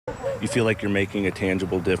you feel like you're making a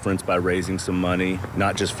tangible difference by raising some money,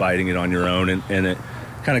 not just fighting it on your own, and it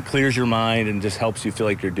kind of clears your mind and just helps you feel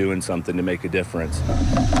like you're doing something to make a difference.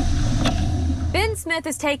 Ben Smith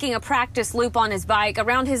is taking a practice loop on his bike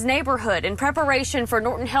around his neighborhood in preparation for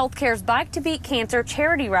Norton Healthcare's Bike to Beat Cancer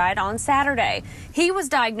charity ride on Saturday. He was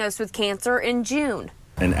diagnosed with cancer in June.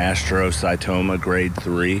 An astrocytoma grade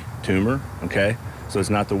 3 tumor, okay? So it's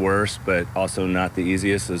not the worst, but also not the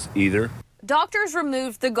easiest as either. Doctors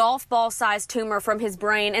removed the golf ball-sized tumor from his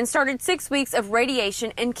brain and started 6 weeks of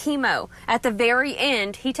radiation and chemo. At the very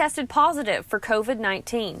end, he tested positive for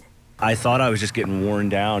COVID-19. I thought I was just getting worn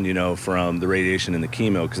down, you know, from the radiation and the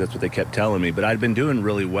chemo, because that's what they kept telling me. But I'd been doing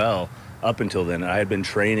really well up until then. I had been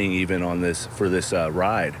training even on this for this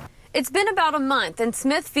ride. It's been about a month, and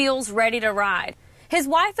Smith feels ready to ride. His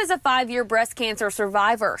wife is a 5-year breast cancer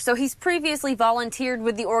survivor, so he's previously volunteered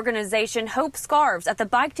with the organization Hope Scarves at the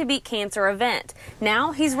Bike to Beat Cancer event.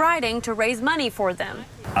 Now he's riding to raise money for them.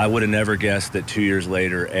 I would have never guessed that 2 years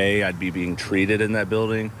later, A, I'd be being treated in that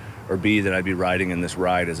building, or B, that I'd be riding in this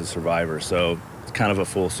ride as a survivor. So it's kind of a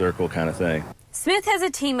full circle kind of thing. Smith has a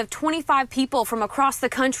team of 25 people from across the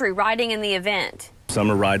country riding in the event. Some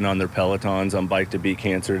are riding on their Pelotons on Bike to Beat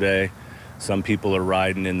Cancer Day. Some people are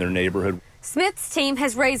riding in their neighborhood. Smith's team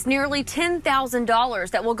has raised nearly $10,000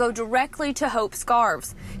 that will go directly to Hope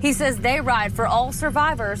Scarves. He says they ride for all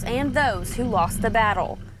survivors and those who lost the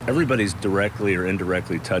battle. Everybody's directly or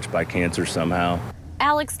indirectly touched by cancer somehow.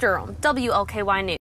 Alex Durham, WLKY News.